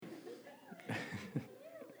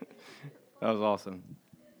That was awesome.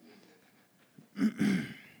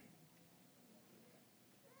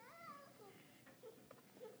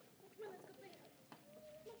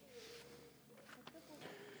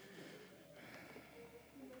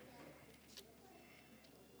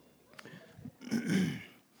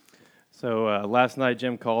 So last night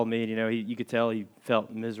Jim called me, and you could tell he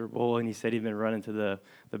felt miserable, and he said he'd been running to the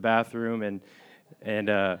bathroom, and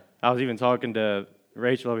I was even talking to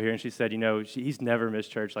Rachel over here, and she said, he's never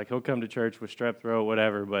missed church. Like, he'll come to church with strep throat,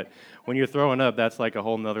 whatever, but when you're throwing up, that's like a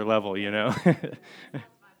whole nother level,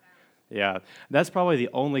 Yeah, that's probably the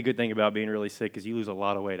only good thing about being really sick is you lose a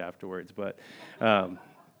lot of weight afterwards, but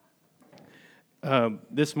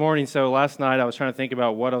this morning, so last night I was trying to think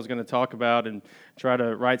about what I was going to talk about and try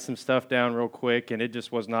to write some stuff down real quick, and it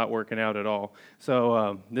just was not working out at all.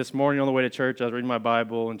 So this morning on the way to church, I was reading my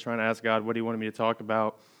Bible and trying to ask God what he wanted me to talk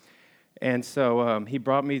about. And so he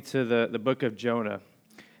brought me to the book of Jonah.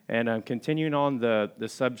 And I'm continuing on the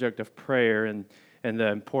subject of prayer and the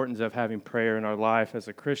importance of having prayer in our life as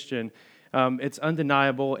a Christian. It's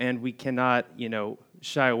undeniable, and we cannot,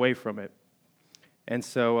 shy away from it. And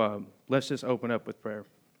so let's just open up with prayer.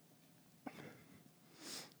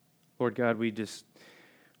 Lord God,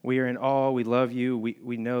 we are in awe. We love you.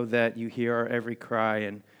 We know that you hear our every cry,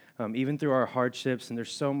 and even through our hardships, and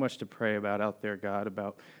there's so much to pray about out there, God,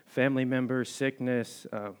 about family members, sickness,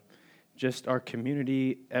 just our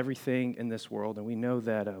community, everything in this world. And we know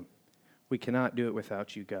that we cannot do it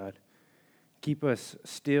without you, God. Keep us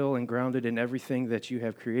still and grounded in everything that you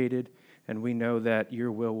have created, and we know that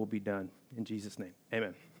your will be done. In Jesus' name,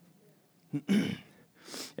 amen.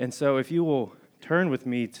 And so if you will turn with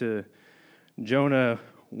me to Jonah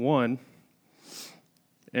 1.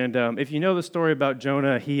 And if you know the story about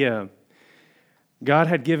Jonah, God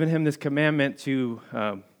had given him this commandment to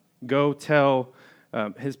go tell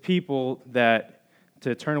his people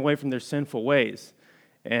to turn away from their sinful ways.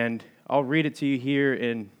 And I'll read it to you here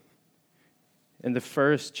in the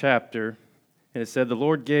first chapter. And it said, "The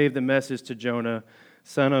Lord gave the message to Jonah,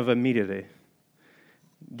 son of Amittai.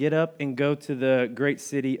 Get up and go to the great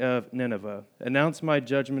city of Nineveh. Announce my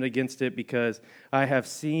judgment against it, because I have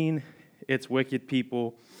seen its wicked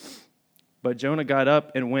people." But Jonah got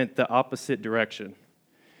up and went the opposite direction.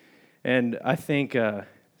 And I think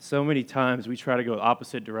so many times we try to go the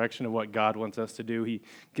opposite direction of what God wants us to do. He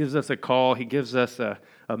gives us a call. He gives us a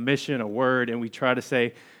mission, a word, and we try to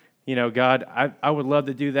say, God, I would love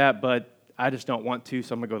to do that, but I just don't want to,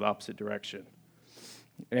 so I'm going to go the opposite direction.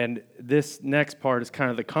 And this next part is kind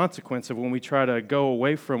of the consequence of when we try to go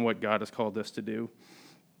away from what God has called us to do.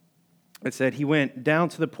 It said, he went down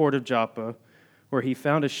to the port of Joppa, where he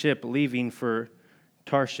found a ship leaving for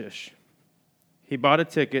Tarshish. He bought a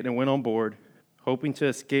ticket and went on board, hoping to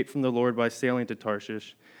escape from the Lord by sailing to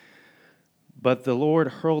Tarshish. But the Lord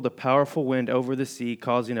hurled a powerful wind over the sea,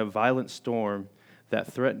 causing a violent storm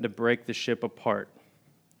that threatened to break the ship apart.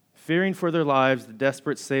 Fearing for their lives, the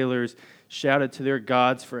desperate sailors shouted to their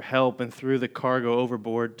gods for help and threw the cargo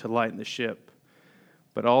overboard to lighten the ship.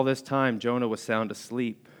 But all this time, Jonah was sound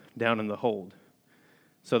asleep down in the hold.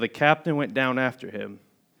 So the captain went down after him.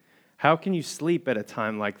 "How can you sleep at a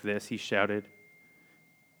time like this?" he shouted.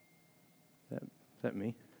 Is that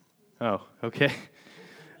me? Oh, okay.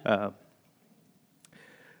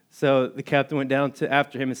 So the captain went down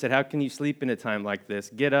after him and said, "How can you sleep in a time like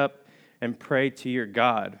this? Get up and pray to your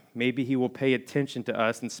God. Maybe he will pay attention to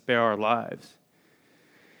us and spare our lives."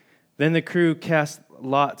 Then the crew cast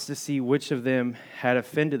lots to see which of them had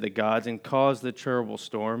offended the gods and caused the terrible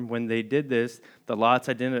storm. When they did this, the lots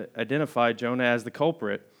identified Jonah as the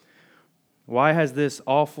culprit. "Why has this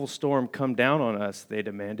awful storm come down on us?" they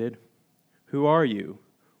demanded. "Who are you?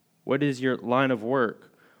 What is your line of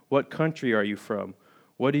work? What country are you from?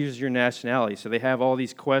 What is your nationality?" So they have all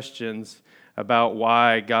these questions about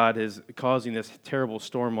why God is causing this terrible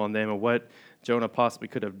storm on them and what Jonah possibly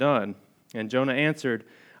could have done. And Jonah answered,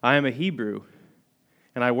 "I am a Hebrew,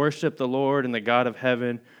 and I worship the Lord and the God of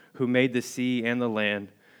heaven, who made the sea and the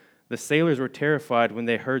land." The sailors were terrified when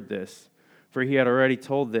they heard this, for he had already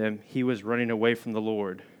told them he was running away from the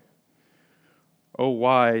Lord. "Oh,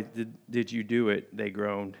 why did you do it?" they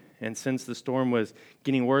groaned. And since the storm was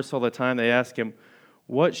getting worse all the time, they asked him,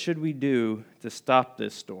 "What should we do to stop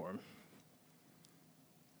this storm?"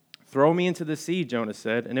 "Throw me into the sea," Jonah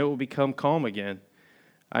said, "and it will become calm again.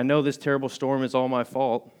 I know this terrible storm is all my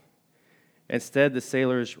fault." Instead, the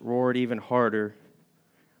sailors roared even harder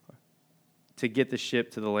to get the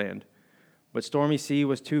ship to the land. But stormy sea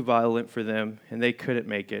was too violent for them, and they couldn't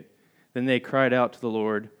make it. Then they cried out to the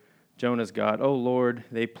Lord, Jonah's God. "Oh Lord,"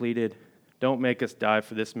 they pleaded, "don't make us die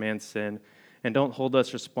for this man's sin, and don't hold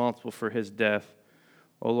us responsible for his death.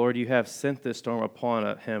 O Lord, you have sent this storm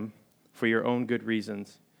upon him for your own good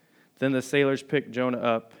reasons. Then the sailors picked Jonah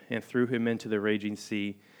up and threw him into the raging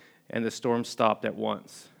sea, and the storm stopped at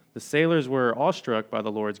once. The sailors were awestruck by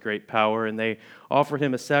the Lord's great power, and they offered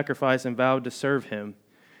him a sacrifice and vowed to serve him.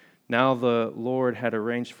 Now the Lord had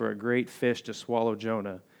arranged for a great fish to swallow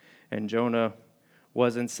Jonah, and Jonah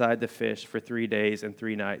was inside the fish for 3 days and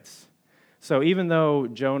 3 nights. So even though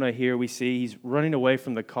Jonah here we see he's running away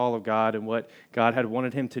from the call of God and what God had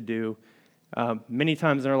wanted him to do, many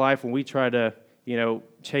times in our life when we try to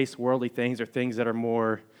chase worldly things or things that are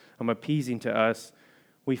more appeasing to us,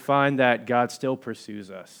 we find that God still pursues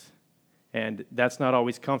us. And that's not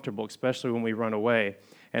always comfortable, especially when we run away.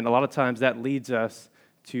 And a lot of times that leads us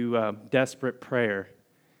to desperate prayer.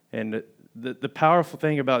 And the powerful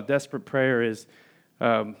thing about desperate prayer is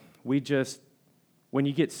when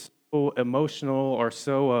you get so emotional or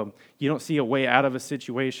so you don't see a way out of a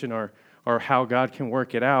situation or how God can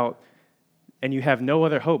work it out, and you have no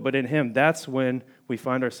other hope but in him, that's when we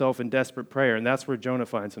find ourselves in desperate prayer, and that's where Jonah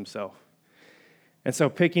finds himself. And so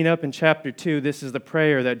picking up in chapter 2, this is the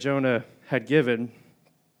prayer that Jonah had given,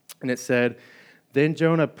 and it said, "Then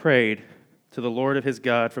Jonah prayed to the Lord of his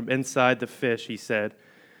God from inside the fish. He said,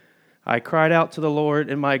 I cried out to the Lord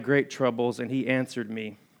in my great troubles, and he answered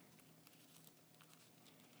me.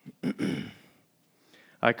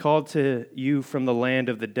 I called to you from the land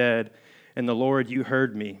of the dead, and the Lord, you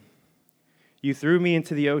heard me. You threw me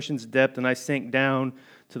into the ocean's depth, and I sank down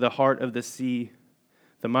to the heart of the sea.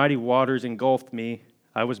 The mighty waters engulfed me.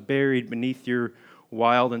 I was buried beneath your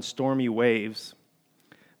wild and stormy waves.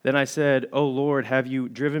 Then I said, O Lord, have you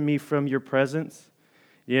driven me from your presence?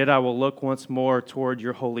 Yet I will look once more toward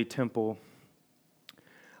your holy temple.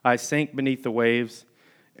 I sank beneath the waves,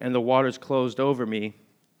 and the waters closed over me.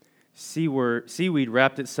 Seaweed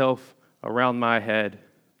wrapped itself around my head,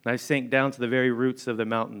 and I sank down to the very roots of the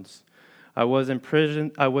mountains. I was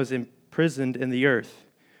imprisoned in the earth,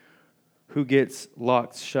 who gets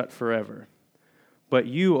locked shut forever. But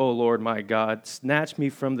you, O Lord my God, snatched me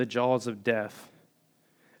from the jaws of death.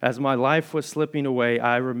 As my life was slipping away,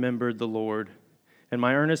 I remembered the Lord, and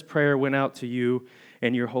my earnest prayer went out to you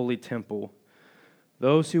in your holy temple.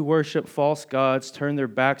 Those who worship false gods turn their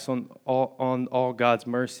backs on all God's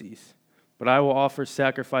mercies. But I will offer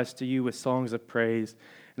sacrifice to you with songs of praise,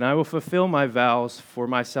 and I will fulfill my vows, for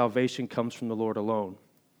my salvation comes from the Lord alone.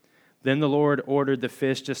 Then the Lord ordered the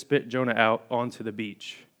fish to spit Jonah out onto the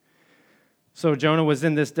beach. So Jonah was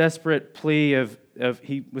in this desperate plea of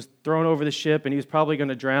he was thrown over the ship, and he was probably going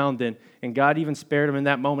to drown, and God even spared him in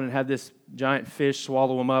that moment and had this giant fish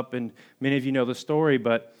swallow him up, and many of you know the story,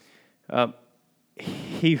 but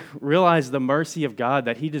he realized the mercy of God,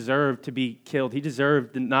 that he deserved to be killed. He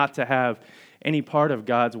deserved not to have any part of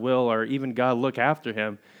God's will or even God look after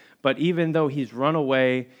him. But even though he's run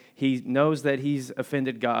away, he knows that he's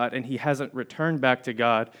offended God and he hasn't returned back to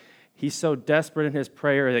God. He's so desperate in his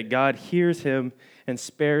prayer that God hears him and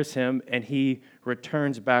spares him, and he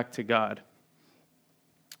returns back to God.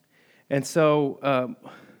 And so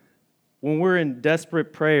when we're in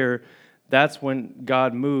desperate prayer, that's when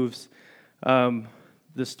God moves.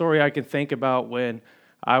 The story I can think about when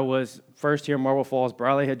I was first here in Marble Falls,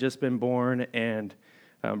 Briley had just been born, and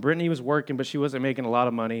Brittany was working, but she wasn't making a lot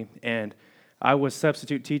of money, and I was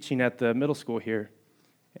substitute teaching at the middle school here.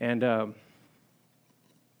 And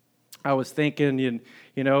I was thinking,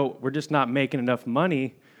 we're just not making enough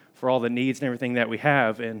money for all the needs and everything that we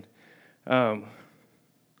have. And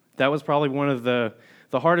that was probably one of the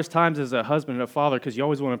hardest times as a husband and a father, because you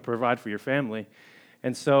always want to provide for your family.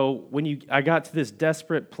 And so I got to this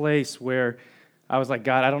desperate place where I was like,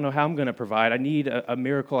 God, I don't know how I'm going to provide. I need a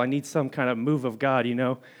miracle. I need some kind of move of God,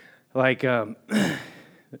 Like,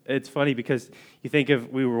 it's funny because you think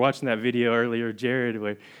we were watching that video earlier, Jared,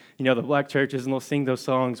 where, the black churches, and they'll sing those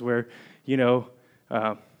songs where,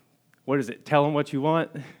 what is it? Tell them what you want.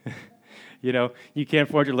 You can't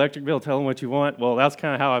afford your electric bill, tell them what you want. Well, that's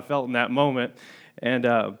kind of how I felt in that moment.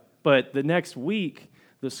 And but the next week,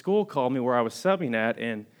 the school called me where I was subbing at,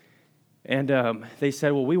 and they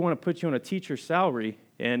said, well, we want to put you on a teacher's salary.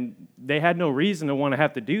 And they had no reason to want to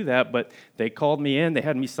have to do that, but they called me in, they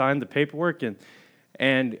had me sign the paperwork,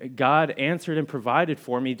 and God answered and provided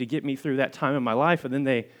for me to get me through that time in my life, and then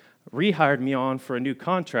they rehired me on for a new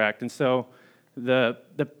contract. And so the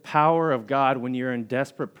power of God when you're in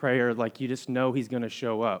desperate prayer, like you just know he's going to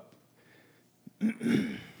show up.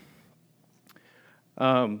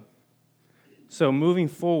 So moving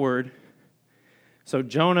forward, so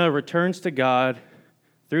Jonah returns to God.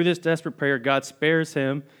 Through this desperate prayer, God spares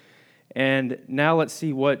him. And now let's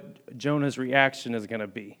see what Jonah's reaction is going to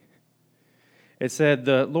be. It said,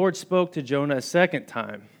 the Lord spoke to Jonah a second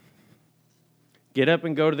time. Get up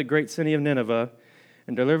and go to the great city of Nineveh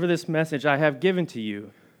and deliver this message I have given to you.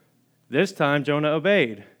 This time Jonah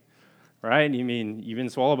obeyed. Right? You mean, you've been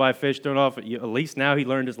swallowed by a fish, thrown off. At least now he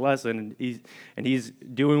learned his lesson, and he's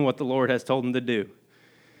doing what the Lord has told him to do.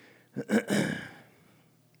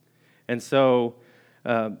 And so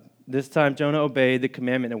this time Jonah obeyed the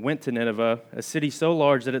commandment and went to Nineveh, a city so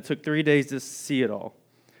large that it took 3 days to see it all.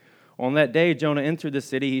 On that day Jonah entered the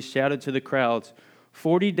city. He shouted to the crowds,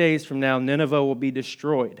 40 days from now Nineveh will be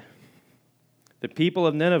destroyed. The people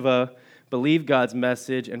of Nineveh believed God's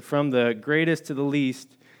message, and from the greatest to the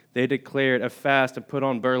least, they declared a fast and put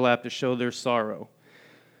on burlap to show their sorrow.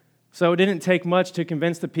 So it didn't take much to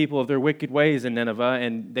convince the people of their wicked ways in Nineveh,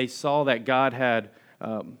 and they saw that God had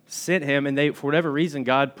sent him, and for whatever reason,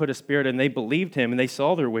 God put a spirit, and they believed him, and they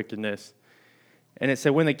saw their wickedness. And it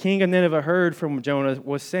said, when the king of Nineveh heard from what Jonah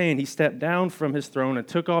was saying, he stepped down from his throne and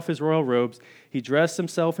took off his royal robes. He dressed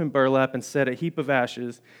himself in burlap and set a heap of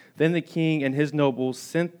ashes. Then the king and his nobles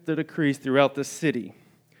sent the decrees throughout the city.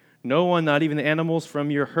 No one, not even the animals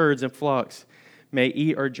from your herds and flocks, may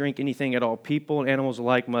eat or drink anything at all. People and animals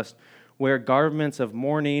alike must wear garments of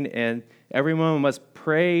mourning, and everyone must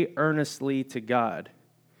pray earnestly to God.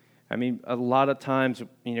 I mean, a lot of times,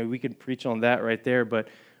 we could preach on that right there, but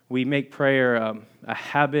we make prayer a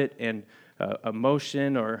habit and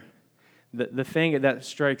emotion. Or the thing that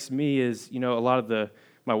strikes me is, a lot of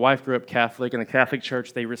my wife grew up Catholic. In the Catholic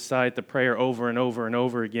Church, they recite the prayer over and over and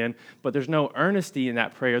over again, but there's no earnesty in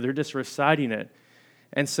that prayer. They're just reciting it.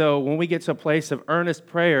 And so when we get to a place of earnest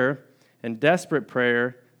prayer and desperate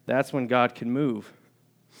prayer, that's when God can move.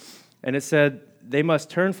 And it said, they must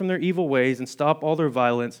turn from their evil ways and stop all their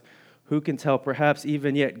violence. Who can tell? Perhaps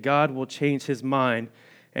even yet God will change his mind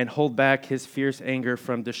and hold back his fierce anger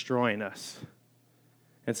from destroying us.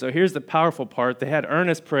 And so here's the powerful part. They had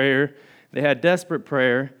earnest prayer. They had desperate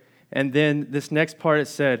prayer, and then this next part, it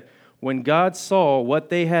said, when God saw what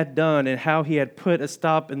they had done and how he had put a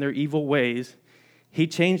stop in their evil ways, he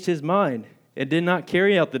changed his mind and did not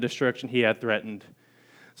carry out the destruction he had threatened.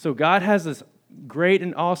 So God has this great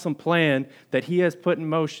and awesome plan that he has put in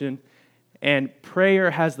motion, and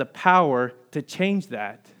prayer has the power to change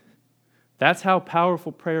that. That's how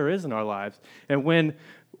powerful prayer is in our lives. And when,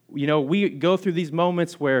 we go through these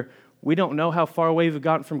moments where we don't know how far away we've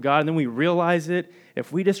gotten from God, and then we realize it.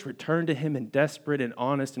 If we just return to him in desperate and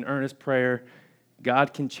honest and earnest prayer,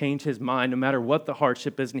 God can change his mind no matter what the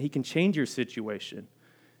hardship is, and he can change your situation.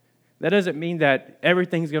 That doesn't mean that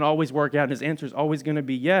everything's going to always work out and his answer is always going to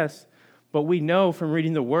be yes, but we know from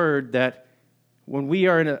reading the word that when we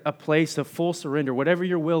are in a place of full surrender, whatever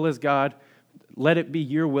your will is, God, let it be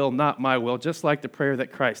your will, not my will, just like the prayer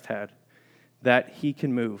that Christ had, that he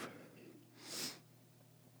can move.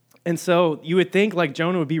 And so you would think like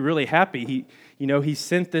Jonah would be really happy. He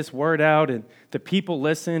sent this word out and the people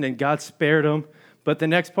listened and God spared him. But the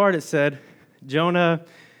next part it said, the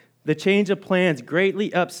change of plans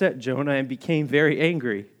greatly upset Jonah and became very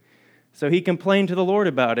angry. So he complained to the Lord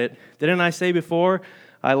about it. Didn't I say before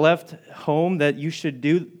I left home that you should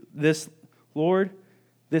do this, Lord?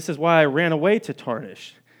 This is why I ran away to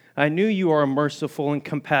Tarshish. I knew you are a merciful and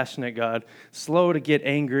compassionate God, slow to get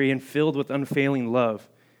angry and filled with unfailing love.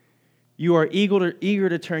 You are eager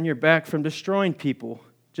to turn your back from destroying people.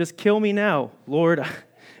 Just kill me now, Lord.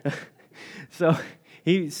 So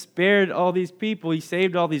he spared all these people. He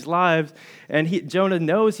saved all these lives. And Jonah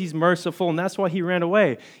knows he's merciful, and that's why he ran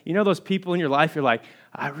away. Those people in your life, you're like,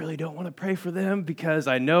 I really don't want to pray for them because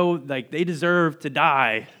I know they deserve to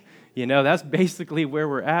die. That's basically where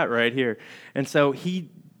we're at right here. And so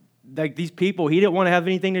these people, he didn't want to have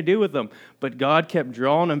anything to do with them, but God kept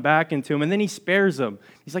drawing them back into him, and then he spares them.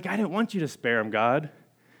 He's like, I didn't want you to spare them, God.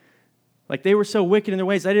 They were so wicked in their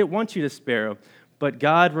ways, I didn't want you to spare them. But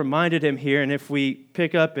God reminded him here, and if we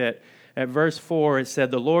pick up at verse 4, it said,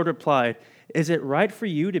 the Lord replied, is it right for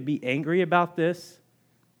you to be angry about this?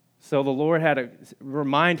 So the Lord had to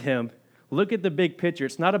remind him, look at the big picture.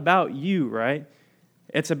 It's not about you, right?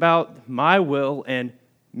 It's about my will and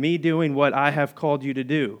me doing what I have called you to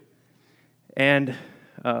do. And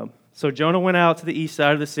so Jonah went out to the east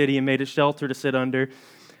side of the city and made a shelter to sit under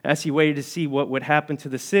as he waited to see what would happen to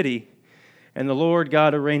the city. And the Lord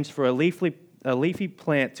God arranged for a leafy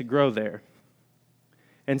plant to grow there.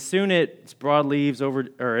 And soon its broad leaves over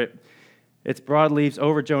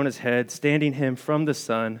Jonah's head, shading him from the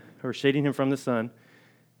sun.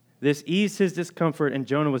 This eased his discomfort, and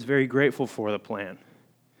Jonah was very grateful for the plant.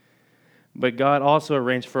 But God also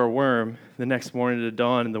arranged for a worm the next morning to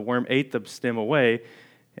dawn, and the worm ate the stem away,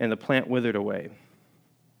 and the plant withered away.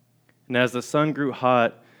 And as the sun grew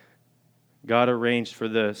hot, God arranged for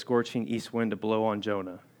the scorching east wind to blow on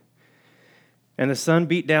Jonah. And the sun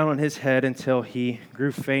beat down on his head until he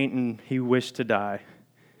grew faint and he wished to die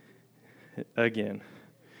again.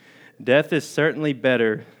 Death is certainly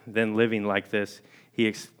better than living like this, he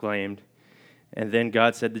exclaimed. And then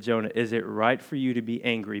God said to Jonah, is it right for you to be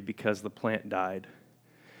angry because the plant died?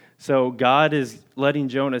 So God is letting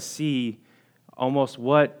Jonah see almost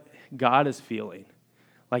what God is feeling.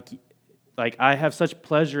 Like I have such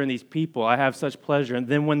pleasure in these people. I have such pleasure. And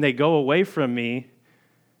then when they go away from me,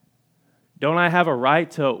 don't I have a right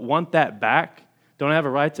to want that back? Don't I have a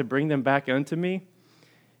right to bring them back unto me?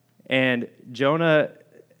 And Jonah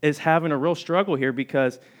is having a real struggle here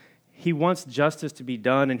because he wants justice to be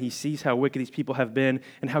done, and he sees how wicked these people have been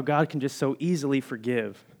and how God can just so easily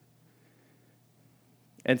forgive.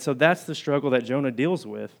 And so that's the struggle that Jonah deals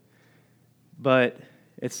with. But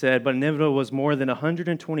it said, but Nineveh was more than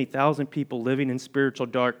 120,000 people living in spiritual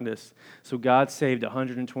darkness. So God saved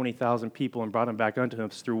 120,000 people and brought them back unto him.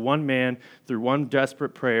 Through one man, through one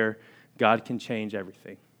desperate prayer, God can change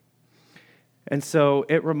everything. And so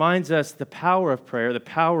it reminds us the power of prayer, the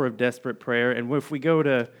power of desperate prayer. And if we go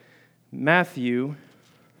to Matthew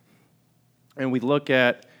and we look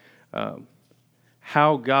at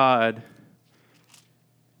how God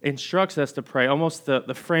instructs us to pray, almost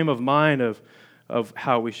the frame of mind of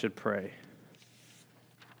how we should pray.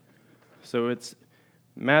 So it's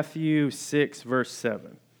Matthew 6, verse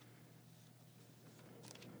 7.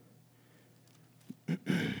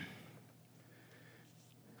 Here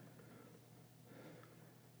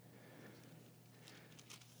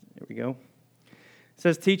we go. It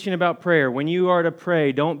says, teaching about prayer. When you are to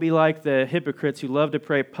pray, don't be like the hypocrites who love to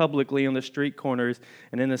pray publicly on the street corners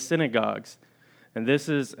and in the synagogues. And this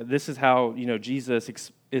is how Jesus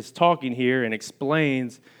is talking here and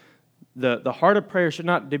explains the heart of prayer should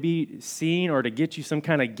not to be seen or to get you some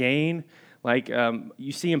kind of gain. Like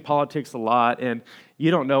you see in politics a lot, and you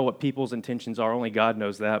don't know what people's intentions are. Only God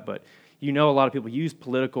knows that. But a lot of people use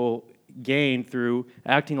political gain through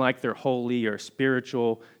acting like they're holy or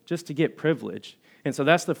spiritual just to get privilege. And so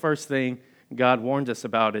that's the first thing God warns us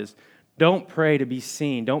about is don't pray to be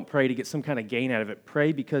seen. Don't pray to get some kind of gain out of it.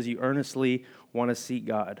 Pray because you earnestly want to seek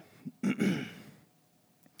God. And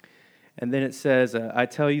then it says, I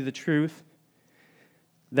tell you the truth,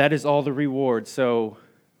 that is all the reward. So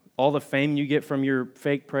all the fame you get from your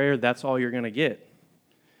fake prayer, that's all you're going to get.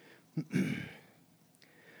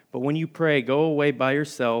 But when you pray, go away by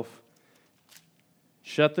yourself,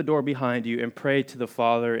 shut the door behind you, and pray to the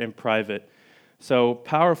Father in private. So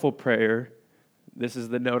powerful prayer, this is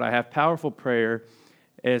the note I have, powerful prayer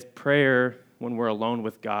is prayer when we're alone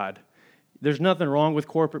with God. There's nothing wrong with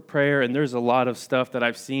corporate prayer, and there's a lot of stuff that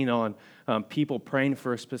I've seen on people praying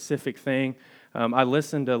for a specific thing. I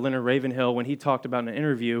listened to Leonard Ravenhill when he talked about in an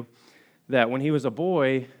interview that when he was a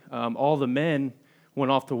boy, all the men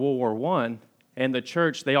went off to World War I, and the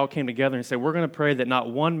church, they all came together and said, we're going to pray that not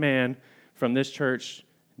one man from this church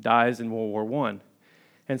dies in World War I.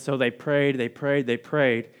 And so they prayed,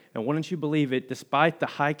 and wouldn't you believe it, despite the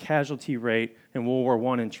high casualty rate in World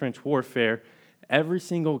War I in trench warfare, every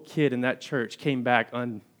single kid in that church came back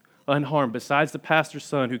unharmed, besides the pastor's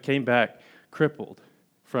son who came back crippled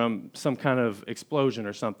from some kind of explosion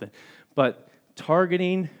or something. But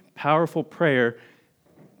targeting powerful prayer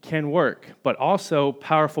can work, but also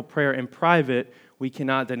powerful prayer in private we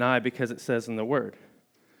cannot deny because it says in the Word.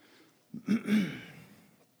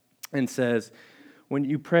 And says, when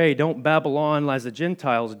you pray, don't babble on as the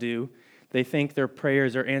Gentiles do. They think their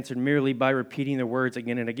prayers are answered merely by repeating the words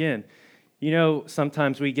again and again.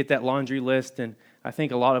 Sometimes we get that laundry list, and I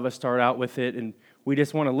think a lot of us start out with it, and we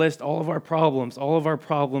just want to list all of our problems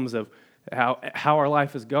of how our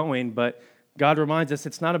life is going. But God reminds us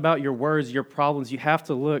it's not about your words, your problems. You have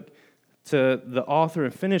to look to the author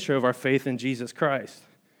and finisher of our faith in Jesus Christ.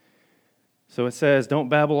 So it says, don't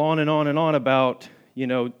babble on and on and on about,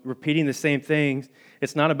 repeating the same things.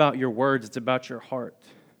 It's not about your words, it's about your heart.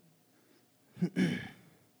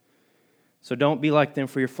 So don't be like them,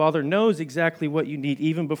 for your Father knows exactly what you need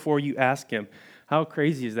even before you ask Him. How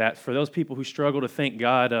crazy is that? For those people who struggle to think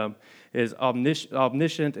God is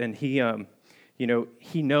omniscient and He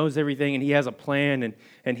knows everything and He has a plan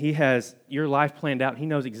and He has your life planned out. He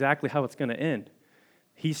knows exactly how it's going to end.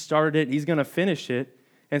 He started it, He's going to finish it,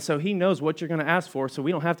 and so He knows what you're going to ask for, so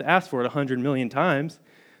we don't have to ask for it 100 million times.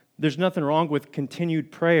 There's nothing wrong with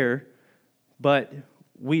continued prayer, but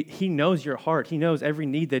He knows your heart. He knows every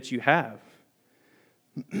need that you have.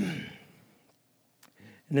 And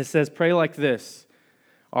it says, pray like this,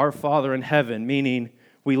 our Father in heaven, meaning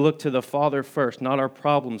we look to the Father first, not our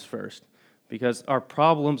problems first. because our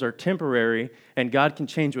problems are temporary, and God can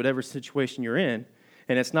change whatever situation you're in.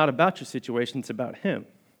 And it's not about your situation, it's about Him.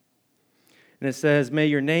 And it says, may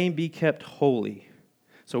your name be kept holy.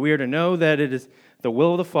 So we are to know that it is the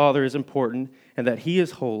will of the Father is important and that He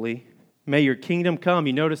is holy. May your kingdom come.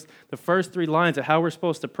 You notice the first 3 lines of how we're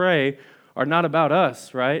supposed to pray are not about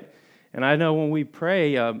us, right? And I know when we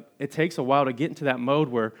pray, it takes a while to get into that mode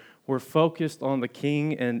where we're focused on the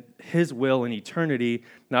King and His will in eternity,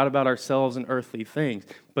 not about ourselves and earthly things.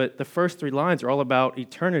 But the first 3 lines are all about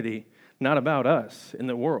eternity, not about us in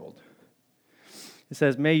the world. It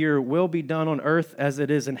says, may your will be done on earth as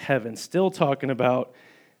it is in heaven. Still talking about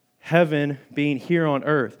heaven being here on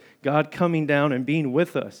earth, God coming down and being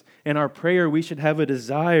with us. In our prayer, we should have a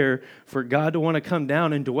desire for God to want to come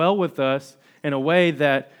down and dwell with us in a way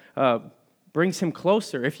that brings Him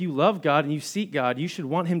closer. If you love God and you seek God, you should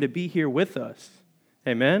want Him to be here with us.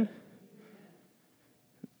 Amen?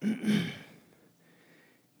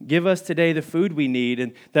 Give us today the food we need.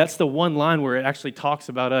 And that's the one line where it actually talks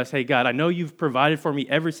about us. Hey, God, I know you've provided for me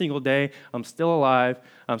every single day. I'm still alive.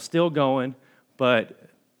 I'm still going. But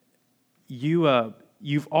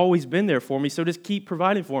you've always been there for me, so just keep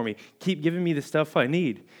providing for me. Keep giving me the stuff I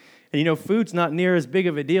need. And, food's not near as big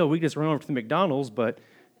of a deal. We just run over to the McDonald's, but,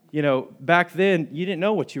 back then, you didn't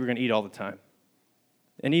know what you were going to eat all the time.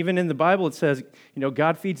 And even in the Bible, it says,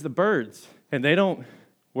 God feeds the birds, and they don't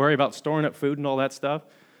worry about storing up food and all that stuff.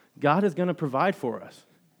 God is going to provide for us.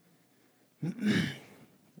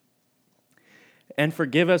 And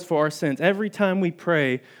forgive us for our sins. Every time we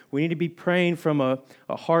pray, we need to be praying from a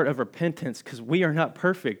heart of repentance because we are not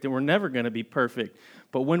perfect and we're never going to be perfect.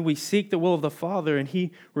 But when we seek the will of the Father and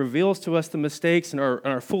He reveals to us the mistakes in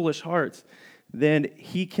our foolish hearts, then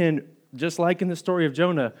He can, just like in the story of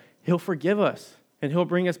Jonah, He'll forgive us and He'll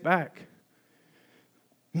bring us back.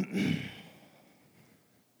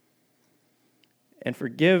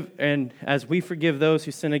 And as we forgive those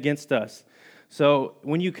who sin against us. So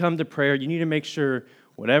when you come to prayer, you need to make sure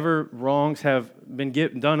whatever wrongs have been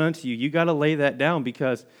done unto you, you got to lay that down,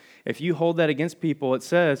 because if you hold that against people, it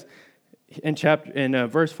says in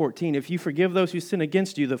verse 14, if you forgive those who sin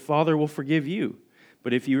against you, the Father will forgive you.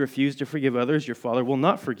 But if you refuse to forgive others, your Father will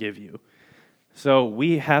not forgive you. So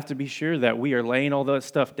we have to be sure that we are laying all that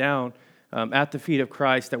stuff down at the feet of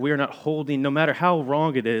Christ, that we are not holding, no matter how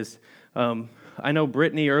wrong it is. I know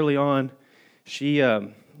Brittany early on, she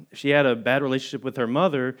had a bad relationship with her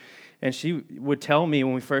mother, and she would tell me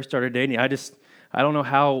when we first started dating, I don't know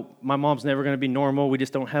how, my mom's never going to be normal. We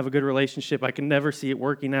just don't have a good relationship. I can never see it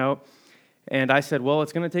working out. And I said, well,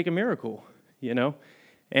 it's going to take a miracle,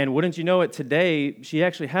 And wouldn't you know it, today, she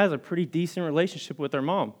actually has a pretty decent relationship with her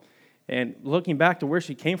mom. And looking back to where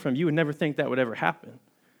she came from, you would never think that would ever happen.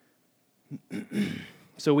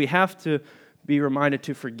 So we have to be reminded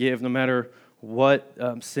to forgive no matter what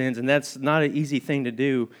sins, and that's not an easy thing to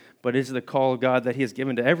do, but it's the call of God that He has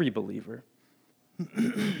given to every believer.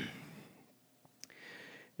 And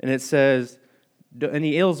it says, and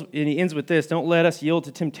he ends with this, don't let us yield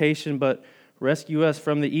to temptation, but rescue us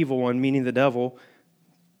from the evil one, meaning the devil,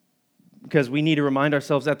 because we need to remind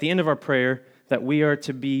ourselves at the end of our prayer that we are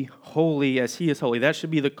to be holy as He is holy. That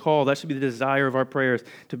should be the call, that should be the desire of our prayers,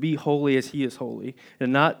 to be holy as He is holy,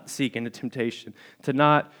 and not seek into temptation, to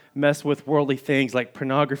not mess with worldly things like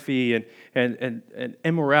pornography and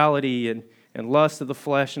immorality and lust of the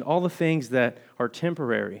flesh and all the things that are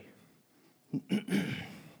temporary.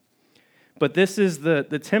 But this is the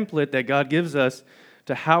template that God gives us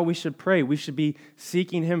to how we should pray. We should be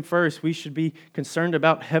seeking Him first. We should be concerned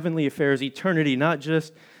about heavenly affairs, eternity, not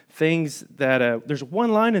just things that, there's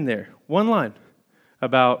one line in there, one line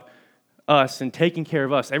about us and taking care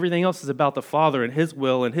of us. Everything else is about the Father and His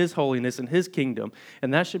will and His holiness and His kingdom.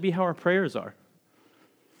 And that should be how our prayers are.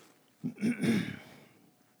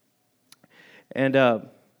 And,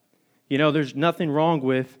 there's nothing wrong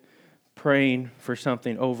with praying for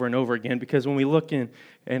something over and over again, because when we look in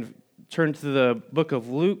and turn to the book of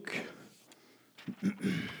Luke,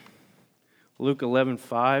 Luke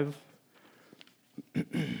 11:5.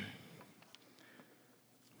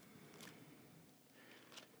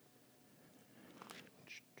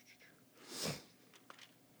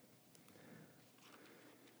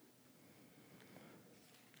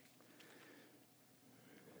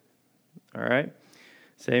 All right.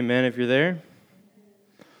 Say amen if you're there.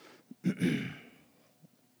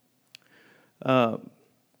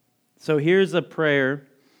 So here's a prayer.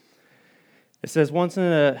 It says, once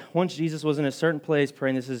Jesus was in a certain place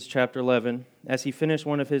praying, this is chapter 11, as He finished,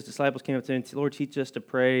 one of His disciples came up to Him, Lord, teach us to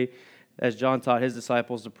pray as John taught His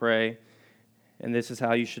disciples to pray, and this is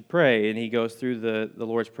how you should pray. And He goes through the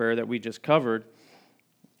Lord's Prayer that we just covered.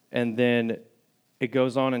 And then it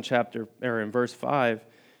goes on in verse 5,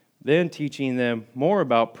 then teaching them more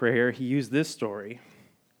about prayer, he used this story.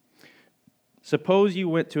 Suppose you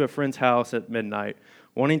went to a friend's house at midnight,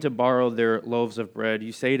 wanting to borrow their loaves of bread.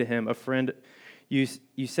 You say to him, a friend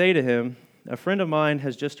of mine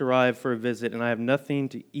has just arrived for a visit, and I have nothing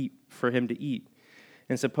to eat for him to eat.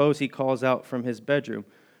 And suppose he calls out from his bedroom,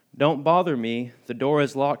 don't bother me, the door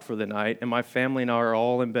is locked for the night, and my family and I are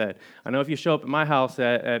all in bed. I know if you show up at my house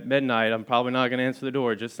at midnight, I'm probably not going to answer the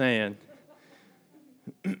door, just saying.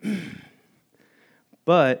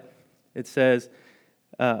 But it says,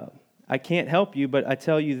 I can't help you, but I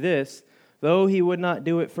tell you this, though he would not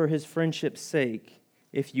do it for his friendship's sake,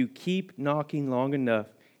 if you keep knocking long enough,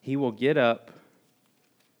 he will get up,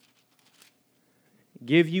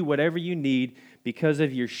 give you whatever you need because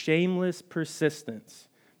of your shameless persistent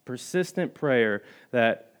prayer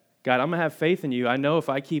that, God, I'm going to have faith in you. I know if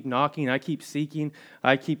I keep knocking, I keep seeking,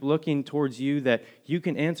 I keep looking towards you, that you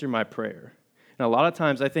can answer my prayer. And a lot of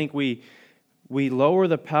times I think we lower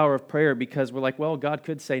the power of prayer because we're like, well, God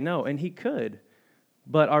could say no, and he could.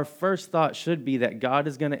 But our first thought should be that God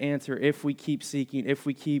is going to answer if we keep seeking, if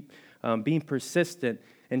we keep being persistent,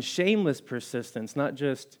 and shameless persistence, not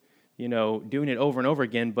just, doing it over and over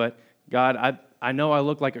again, but God, I know I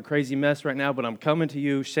look like a crazy mess right now, but I'm coming to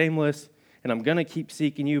you shameless, and I'm going to keep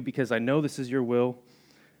seeking you because I know this is your will.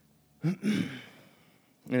 And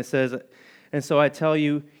it says, and so I tell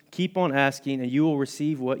you, keep on asking, and you will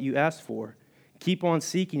receive what you ask for. Keep on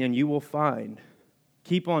seeking, and you will find.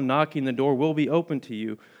 Keep on knocking, the door will be open to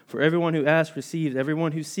you. For everyone who asks receives,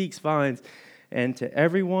 everyone who seeks finds, and to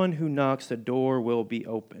everyone who knocks, the door will be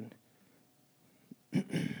open.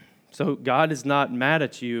 So God is not mad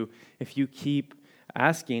at you if you keep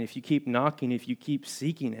asking, if you keep knocking, if you keep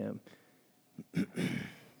seeking him.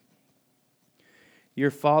 Your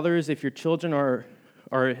fathers, if your children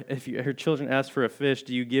if your children ask for a fish,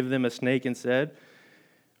 do you give them a snake instead?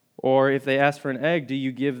 Or if they ask for an egg, do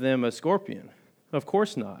you give them a scorpion? Of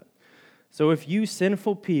course not. So if you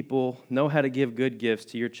sinful people know how to give good gifts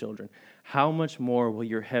to your children, how much more will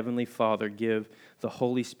your heavenly Father give the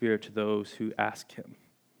Holy Spirit to those who ask him?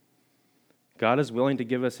 God is willing to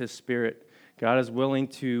give us his Spirit. God is willing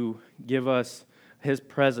to give us his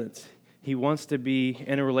presence. He wants to be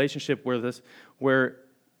in a relationship with us where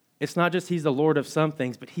it's not just he's the Lord of some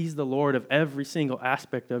things, but he's the Lord of every single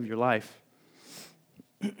aspect of your life.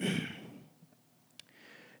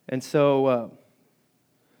 And so,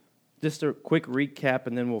 just a quick recap,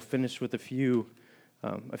 and then we'll finish with a few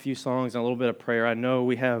songs and a little bit of prayer. I know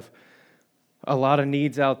we have a lot of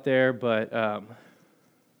needs out there, but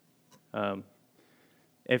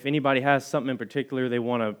if anybody has something in particular they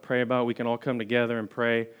want to pray about, we can all come together and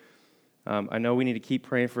pray. I know we need to keep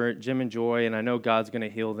praying for Jim and Joy, and I know God's going to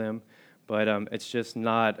heal them, but it's just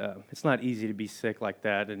not it's not easy to be sick like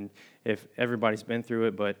that, and if everybody's been through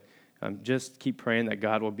it, but just keep praying that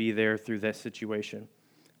God will be there through that situation.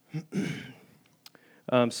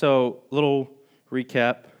 So, little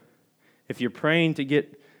recap. If you're praying to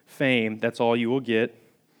get fame, that's all you will get.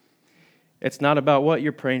 It's not about what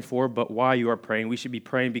you're praying for, but why you are praying. We should be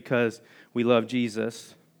praying because we love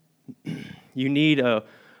Jesus. You need to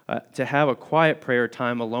have a quiet prayer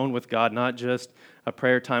time alone with God, not just a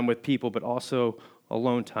prayer time with people, but also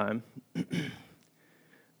alone time.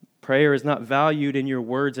 Prayer is not valued in your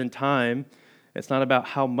words and time. It's not about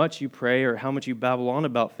how much you pray or how much you babble on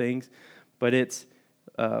about things, but it's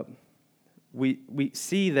we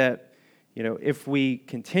see that if we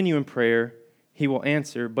continue in prayer, he will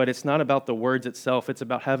answer, but it's not about the words itself. It's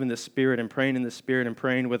about having the Spirit and praying in the Spirit and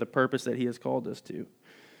praying with a purpose that he has called us to.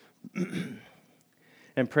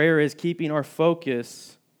 And prayer is keeping our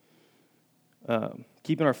focus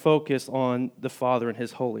on the Father and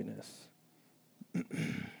his holiness.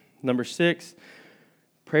 Number 6,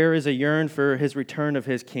 prayer is a yearn for his return of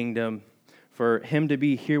his kingdom, for him to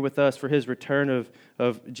be here with us, for his return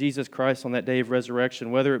of Jesus Christ on that day of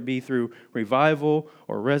resurrection. Whether it be through revival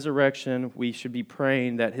or resurrection, we should be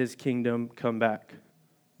praying that his kingdom come back.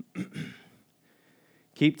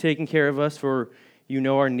 Keep taking care of us, for you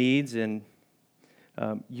know our needs, and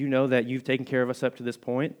you know that you've taken care of us up to this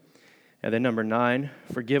point. And then number 9,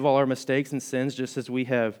 forgive all our mistakes and sins, just as we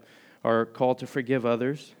are called to forgive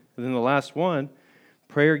others. And then the last one,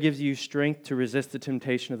 prayer gives you strength to resist the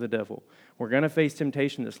temptation of the devil. We're going to face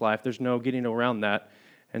temptation in this life. There's no getting around that.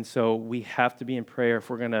 And so we have to be in prayer if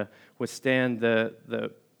we're going to withstand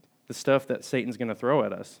the stuff that Satan's going to throw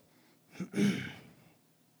at us.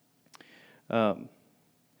 And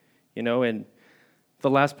the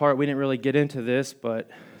last part, we didn't really get into this, but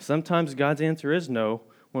sometimes God's answer is no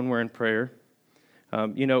when we're in prayer.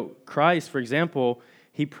 Christ, for example,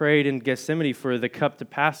 he prayed in Gethsemane for the cup to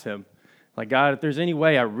pass him. Like, God, if there's any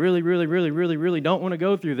way, I really, really, really, really, really don't want to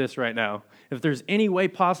go through this right now. If there's any way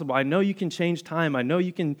possible, I know you can change time. I know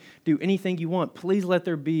you can do anything you want. Please let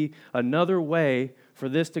there be another way for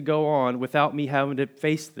this to go on without me having to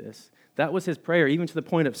face this. That was his prayer, even to the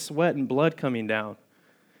point of sweat and blood coming down.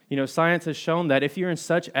 You know, science has shown that if you're in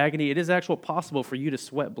such agony, it is actually possible for you to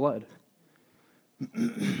sweat blood.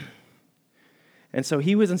 And so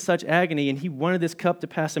he was in such agony, and he wanted this cup to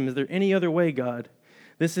pass him. Is there any other way, God?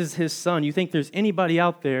 This is his son. You think there's anybody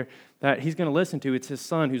out there that he's going to listen to? It's his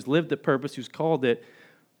son who's lived the purpose, who's called it.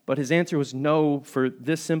 But his answer was no for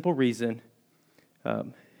this simple reason.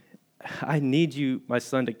 I need you, my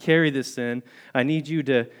son, to carry this sin. I need you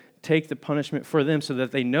to take the punishment for them so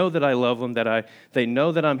that they know that I love them, that they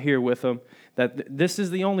know that I'm here with them, that this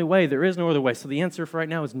is the only way. There is no other way. So the answer for right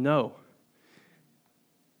now is no.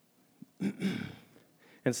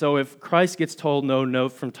 And so if Christ gets told no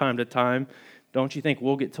from time to time, don't you think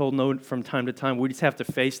we'll get told no from time to time? We just have to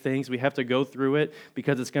face things. We have to go through it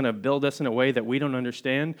because it's going to build us in a way that we don't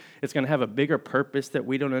understand. It's going to have a bigger purpose that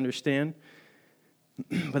we don't understand.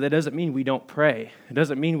 But that doesn't mean we don't pray. It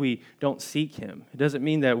doesn't mean we don't seek him. It doesn't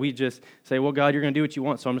mean that we just say, well, God, you're going to do what you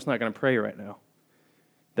want, so I'm just not going to pray right now.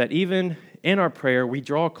 That even in our prayer, we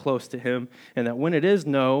draw close to him, and that when it is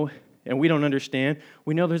no, and we don't understand,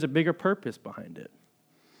 we know there's a bigger purpose behind it.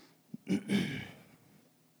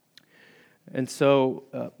 And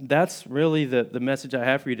so that's really the message I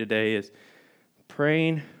have for you today is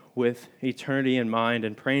praying with eternity in mind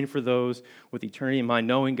and praying for those with eternity in mind,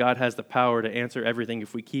 knowing God has the power to answer everything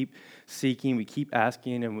if we keep seeking, we keep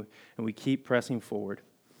asking, and we keep pressing forward.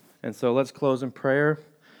 And so let's close in prayer.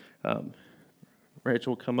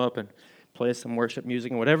 Rachel will come up and play some worship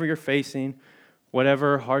music. And whatever you're facing,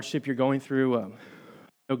 whatever hardship you're going through,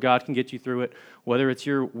 God can get you through it, whether it's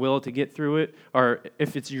your will to get through it or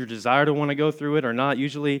if it's your desire to want to go through it or not.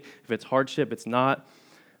 Usually, if it's hardship, it's not.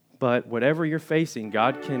 But whatever you're facing,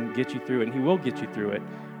 God can get you through it, and he will get you through it.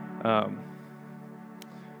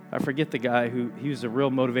 I forget the guy he was a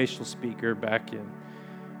real motivational speaker back in,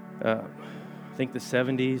 I think the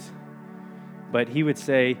 70s. But he would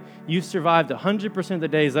say, you've survived 100% of the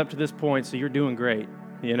days up to this point, so you're doing great.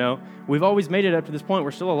 You know, we've always made it up to this point.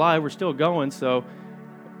 We're still alive. We're still going. So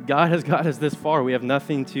God has got us this far. We have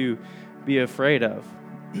nothing to be afraid of.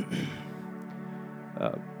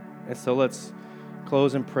 And so let's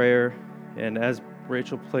close in prayer. And as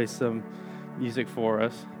Rachel plays some music for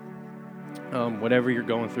us, whatever you're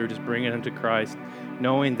going through, just bring it unto Christ,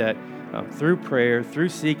 knowing that through prayer, through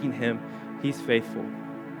seeking him, he's faithful.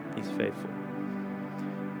 He's faithful.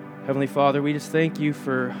 Heavenly Father, we just thank you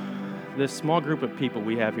for this small group of people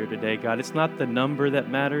we have here today, God. It's not the number that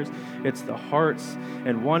matters, it's the hearts,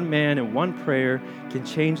 and one man and one prayer can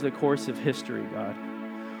change the course of history, God.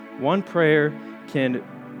 One prayer can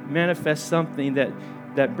manifest something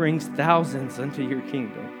that brings thousands unto your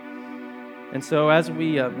kingdom. And so as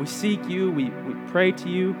we seek you, we pray to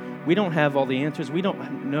you, we don't have all the answers, we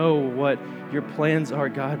don't know what your plans are,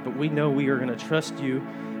 God, but we know we are going to trust you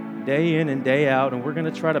day in and day out, and we're going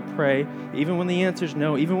to try to pray, even when the answer's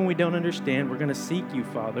no, even when we don't understand, we're going to seek you,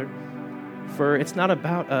 Father. For it's not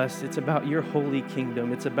about us, it's about your holy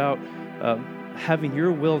kingdom. It's about having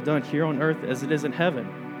your will done here on earth as it is in heaven.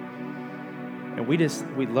 And we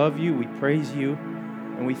love you, we praise you,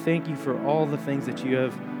 and we thank you for all the things that you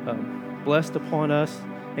have blessed upon us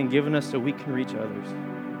and given us so we can reach others.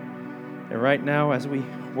 And right now, as we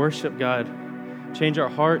worship God, change our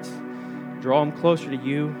hearts, draw them closer to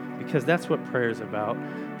you, because that's what prayer is about.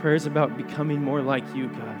 Prayer is about becoming more like you,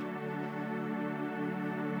 God.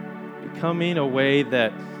 Becoming a way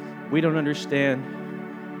that we don't understand.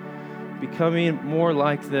 Becoming more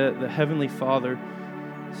like the Heavenly Father,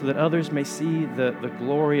 so that others may see the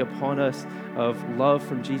glory upon us of love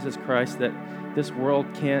from Jesus Christ that this world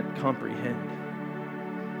can't comprehend.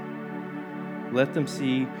 Let them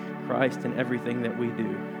see Christ in everything that we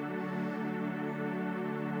do.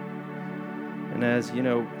 And as,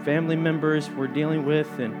 family members we're dealing with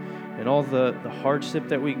and all the hardship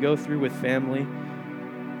that we go through with family,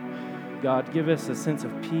 God, give us a sense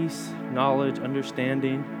of peace, knowledge,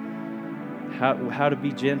 understanding, how to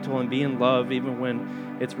be gentle and be in love even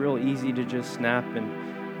when it's real easy to just snap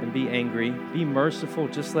and be angry. Be merciful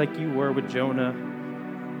just like you were with Jonah.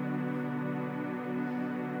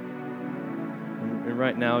 And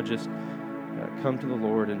right now, just come to the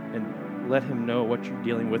Lord and let him know what you're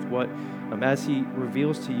dealing with, what as he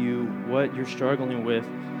reveals to you what you're struggling with,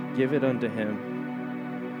 give it unto him.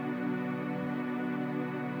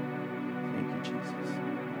 Thank you, Jesus.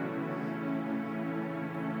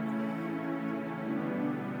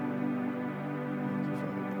 Thank you,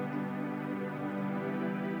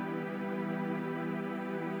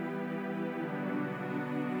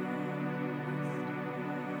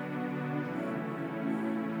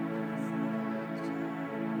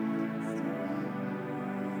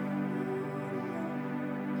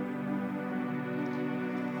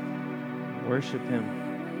 Worship him.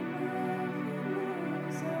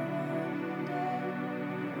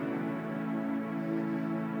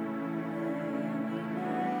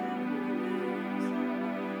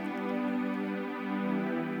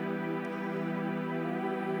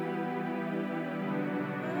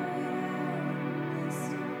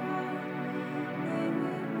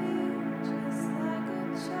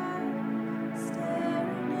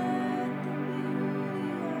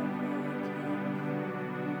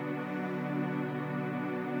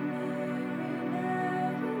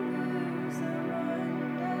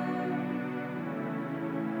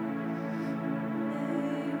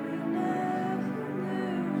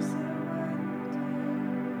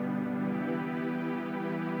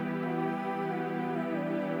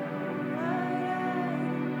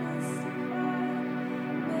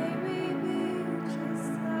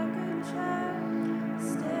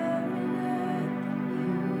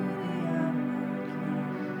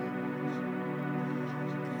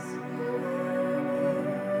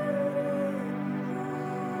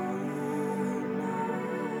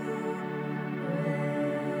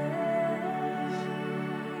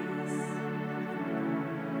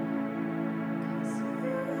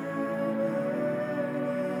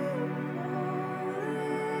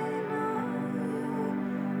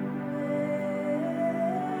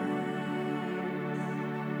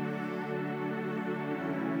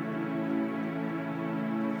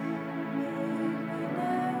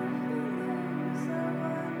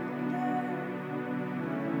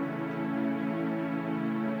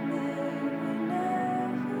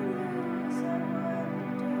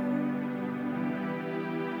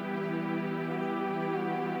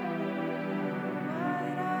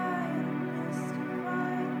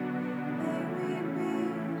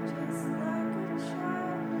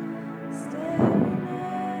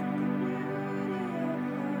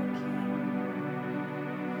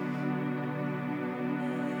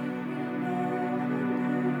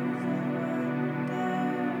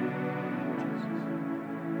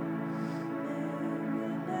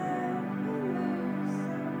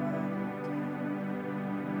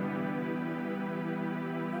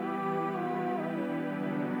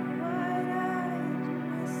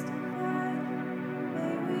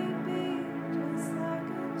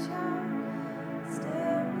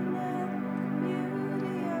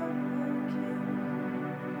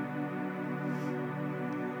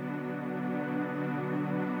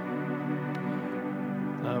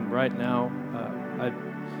 Right now,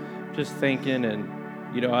 I'm just thinking, and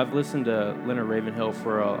I've listened to Leonard Ravenhill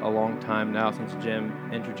for a long time now since Jim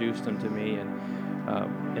introduced him to me,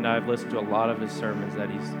 and I've listened to a lot of his sermons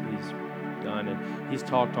that he's done, and he's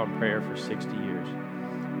talked on prayer for 60 years.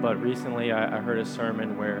 But recently, I heard a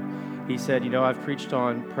sermon where he said, I've preached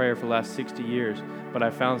on prayer for the last 60 years, but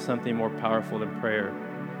I found something more powerful than prayer.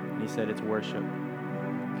 And he said it's worship,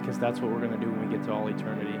 because that's what we're going to do when we get to all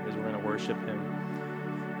eternity, is we're going to worship him.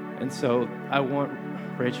 And so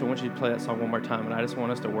Rachel, I want you to play that song one more time, and I just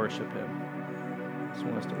want us to worship him. I just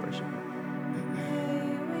want us to worship him.